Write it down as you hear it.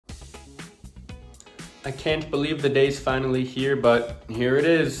I can't believe the day's finally here, but here it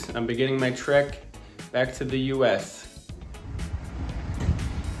is. I'm beginning my trek back to the US.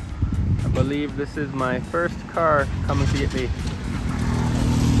 I believe this is my first car coming to get me.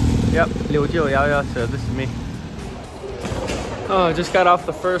 Yep, 6914, this is me. Oh, I just got off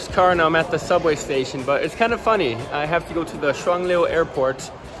the first car, now I'm at the subway station, but it's kind of funny. I have to go to the Shuangliu Airport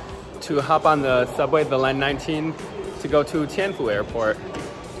to hop on the subway, the line 19, to go to Tianfu Airport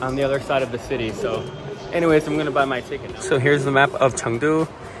on the other side of the city. So anyways, I'm gonna buy my ticket now. So here's the map of Chengdu,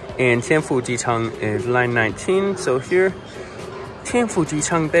 and Tianfu Jichang is line 19. So here, Tianfu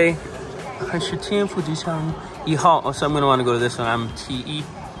Jichang Bay, 还是 Tianfu Jichang 1号. Oh, so I'm gonna wanna go to this one, I'm TE.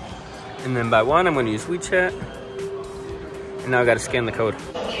 And then by one, I'm gonna use WeChat. And now I gotta scan the code.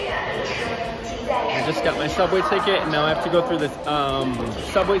 I just got my subway ticket, and now I have to go through this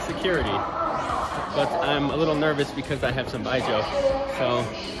subway security. But I'm a little nervous because I have some baijiu. So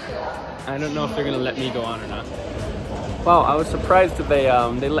I don't know if they're gonna let me go on or not. Wow, I was surprised that they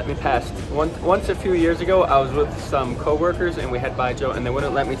let me pass. Once a few years ago, I was with some co-workers and we had baijiu, and they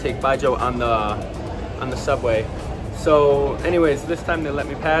wouldn't let me take baijiu on the subway. So anyways, this time they let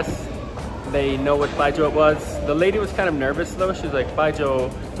me pass. They know what baijiu it was. The lady was kind of nervous though. She's like, baijiu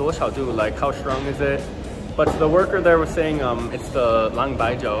多少度, like how strong is it? But the worker there was saying it's the lang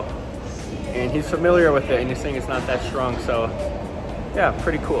baijiu, and he's familiar with it, and he's saying it's not that strong. So yeah,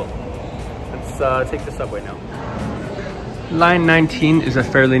 pretty cool. Let's take the subway now. Line 19 is a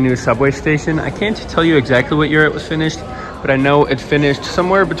fairly new subway station. I can't tell you exactly what year it was finished, but I know it finished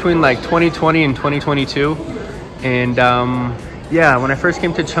somewhere between like 2020 and 2022. And yeah, when I first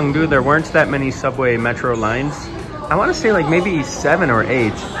came to Chengdu, there weren't that many subway metro lines. I want to say like maybe 7 or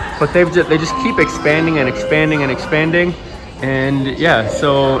 8, but they just keep expanding and expanding and expanding. And yeah,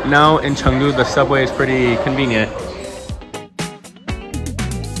 so now in Chengdu, the subway is pretty convenient.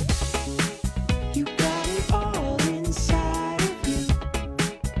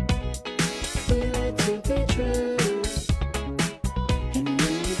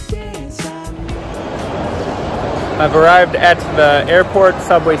 I've arrived at the airport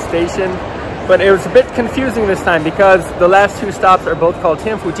subway station, but it was a bit confusing this time because the last two stops are both called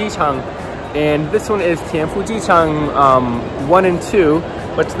Tianfu Jichang, and this one is Tianfu Jichang 1 and 2,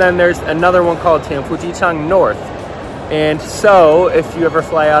 but then there's another one called Tianfu Jichang North. And so if you ever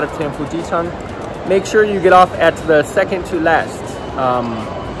fly out of Tianfu Jichang, make sure you get off at the second to last.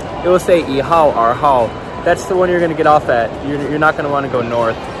 It will say 1号, 2号. That's the one you're going to get off at. You're not going to want to go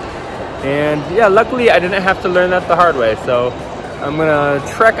north. And yeah, luckily I didn't have to learn that the hard way, so I'm gonna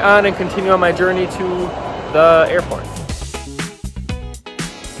trek on and continue on my journey to the airport.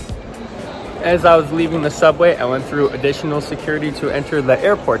 As I was leaving the subway, I went through additional security to enter the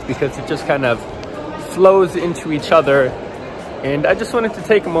airport because it just kind of flows into each other. And I just wanted to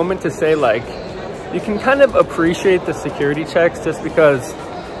take a moment to say, like, you can kind of appreciate the security checks just because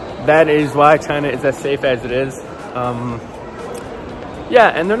that is why China is as safe as it is. Yeah,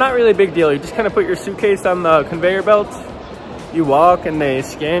 and they're not really a big deal. You just kind of put your suitcase on the conveyor belt, you walk, and they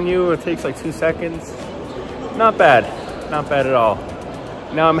scan you. It takes like 2 seconds. Not bad. Not bad at all.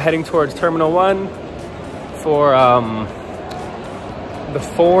 Now I'm heading towards Terminal 1 for the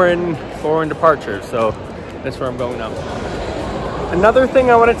foreign departure. So that's where I'm going now. Another thing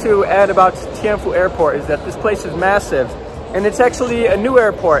I wanted to add about Tianfu Airport is that this place is massive, and it's actually a new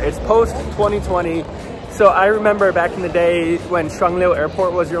airport. It's post 2020. So I remember back in the day when Shuangliu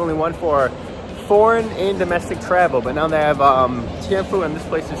Airport was your only one for foreign and domestic travel, but now they have Tianfu, and this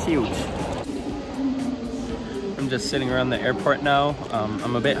place is huge. I'm just sitting around the airport now.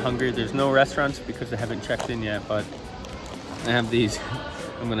 I'm a bit hungry. There's no restaurants because I haven't checked in yet, but I have these.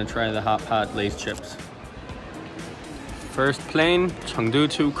 I'm gonna try the hot pot Lay's chips. First plane, Chengdu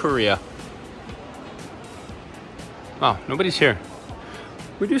to Korea. Oh, nobody's here.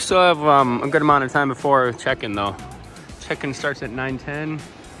 We do still have a good amount of time before check-in though. Check-in starts at 9:10.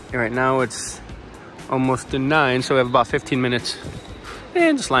 And right now it's almost to 9, so we have about 15 minutes.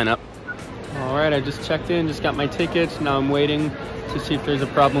 And just line up. All right, I just checked in, just got my tickets. Now I'm waiting to see if there's a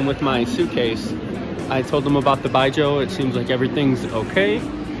problem with my suitcase. I told them about the baijiu. It seems like everything's okay.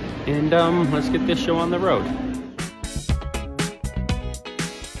 And let's get this show on the road.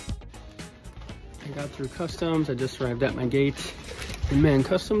 I got through customs. I just arrived at my gate. And man,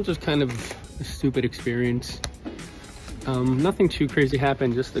 customs was kind of a stupid experience. Nothing too crazy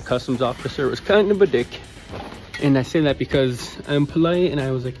happened, just the customs officer was kind of a dick. And I say that because I'm polite, and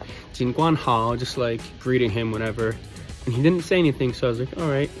I was like, 警官好, just like greeting him, whatever. And he didn't say anything, so I was like, all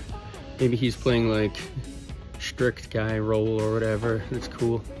right, maybe he's playing like strict guy role or whatever. That's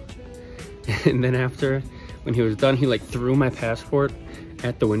cool. And then after, when he was done, he like threw my passport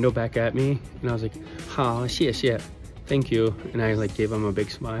at the window back at me, and I was like, "Ha, xie, thank you," and I like gave him a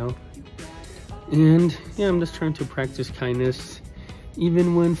big smile. And yeah, I'm just trying to practice kindness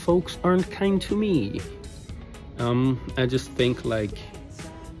even when folks aren't kind to me. I just think like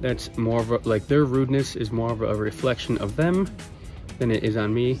that's more of a, like their rudeness is more of a reflection of them than it is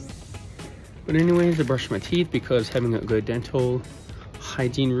on me. But anyways, I brushed my teeth because having a good dental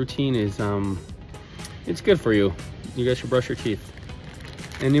hygiene routine is it's good for you. You guys should brush your teeth.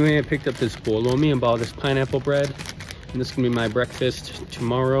 Anyway, I picked up this bolomi and bought this pineapple bread, and this is gonna be my breakfast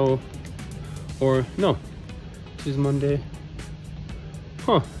tomorrow. Or no, this is Monday.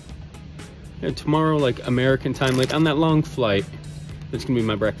 Huh. Yeah, tomorrow, like American time, like on that long flight, that's gonna be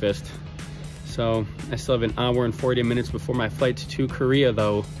my breakfast. So I still have an hour and 40 minutes before my flight to Korea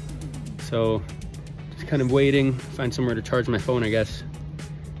though. So just kind of waiting, find somewhere to charge my phone, I guess.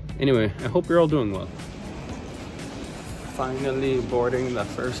 Anyway, I hope you're all doing well. Finally boarding the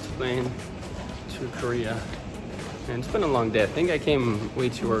first plane to Korea. And it's been a long day. I think I came way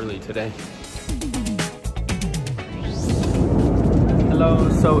too early today. Hello,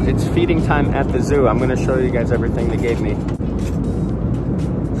 so it's feeding time at the zoo. I'm gonna show you guys everything they gave me.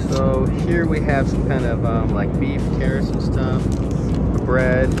 So here we have some kind of like beef, carrots and stuff,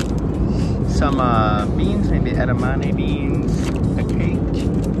 bread, some beans, maybe edamame beans, a cake,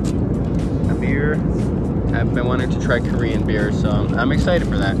 a beer. I've been wanting to try Korean beer, so I'm excited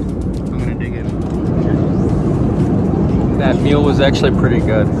for that. I'm gonna dig in. That meal was actually pretty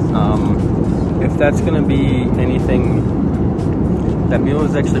good. If that's gonna be anything, that meal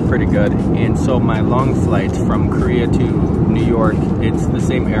was actually pretty good. And so my long flight from Korea to New York, it's the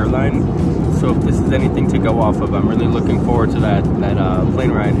same airline. So if this is anything to go off of, I'm really looking forward to that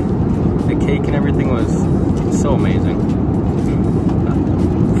plane ride. The cake and everything was so amazing.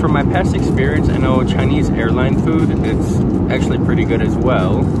 From my past experience, I know Chinese airline food, it's actually pretty good as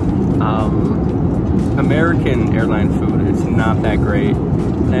well. American airline food, it's not that great.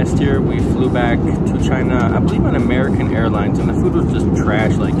 Last year we flew back to China, I believe on American Airlines, and the food was just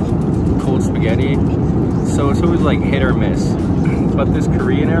trash, like cold spaghetti. So it's always like hit or miss. But this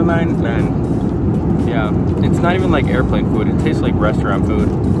Korean airline, man, yeah, it's not even like airplane food, it tastes like restaurant food.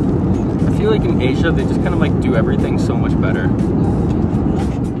 I feel like in Asia, they just kind of like do everything so much better.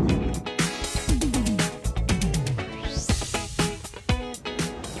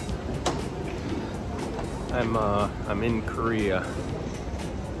 I'm in Korea.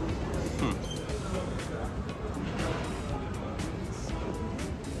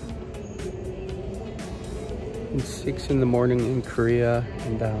 It's 6 in the morning in Korea,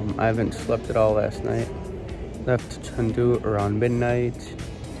 and I haven't slept at all last night. Left Chengdu around midnight,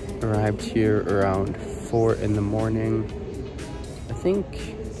 arrived here around 4 in the morning.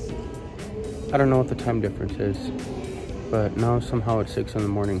 I don't know what the time difference is, but now somehow it's 6 in the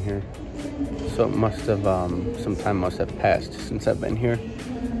morning here. So it must have, some time must have passed since I've been here.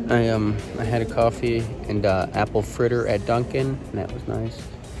 I had a coffee and apple fritter at Dunkin', and that was nice.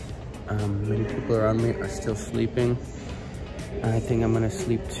 Many people around me are still sleeping. I think I'm gonna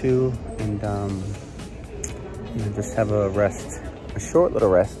sleep too, and just have a rest, a short little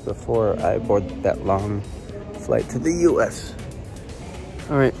rest before I board that long flight to the US.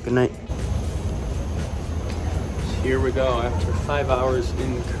 All right, good night. Here we go, after 5 hours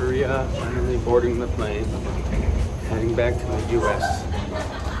in Korea, finally boarding the plane, heading back to the US.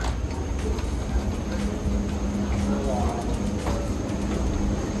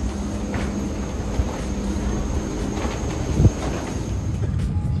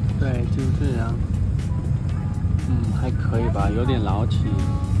 Right, 就这样。还可以吧，有点老气。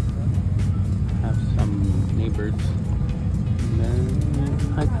Have some neighbors. And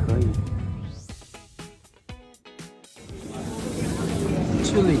then 还可以。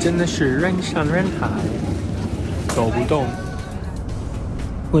这里真的是人山人海，走不动。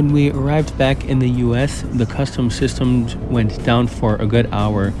When we arrived back in the US, the customs system went down for a good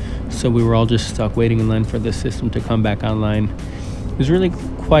hour, so we were all just stuck waiting in line for the system to come back online. It was really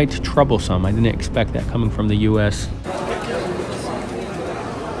quite troublesome. I didn't expect that coming from the US.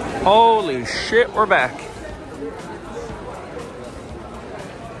 Holy shit, we're back.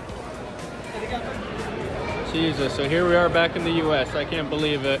 Jesus, so here we are back in the US. I can't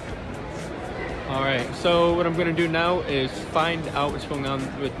believe it. All right, so what I'm gonna do now is find out what's going on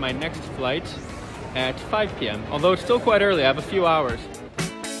with my next flight at 5 p.m. Although it's still quite early, I have a few hours.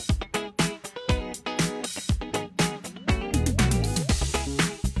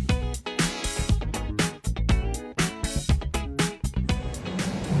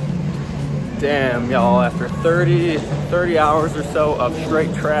 Damn, y'all, after 30 hours or so of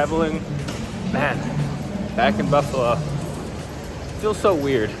straight traveling, man, back in Buffalo. feels so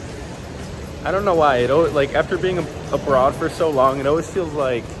weird. I don't know why. It always, like, after being abroad for so long, it always feels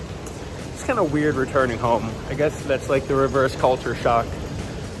like it's kind of weird returning home. I guess that's like the reverse culture shock.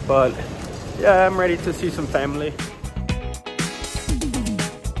 But yeah, I'm ready to see some family.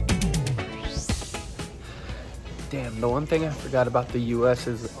 Damn, the one thing I forgot about the US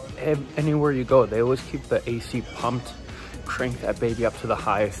is anywhere you go, they always keep the AC pumped, crank that baby up to the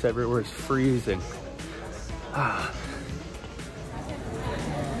highest. Everywhere is freezing.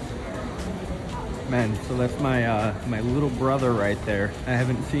 Man, so that's my my little brother right there. I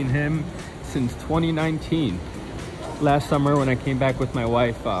haven't seen him since 2019. Last summer when I came back with my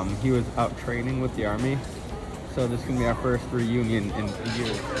wife, he was out training with the army. So this is gonna be our first reunion in a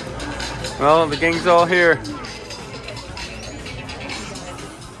year. Well, the gang's all here.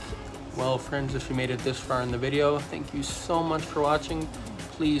 Well, friends, if you made it this far in the video, thank you so much for watching.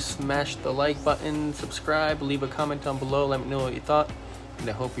 Please smash the like button, subscribe, leave a comment down below, let me know what you thought. And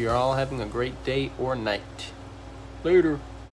I hope you're all having a great day or night. Later.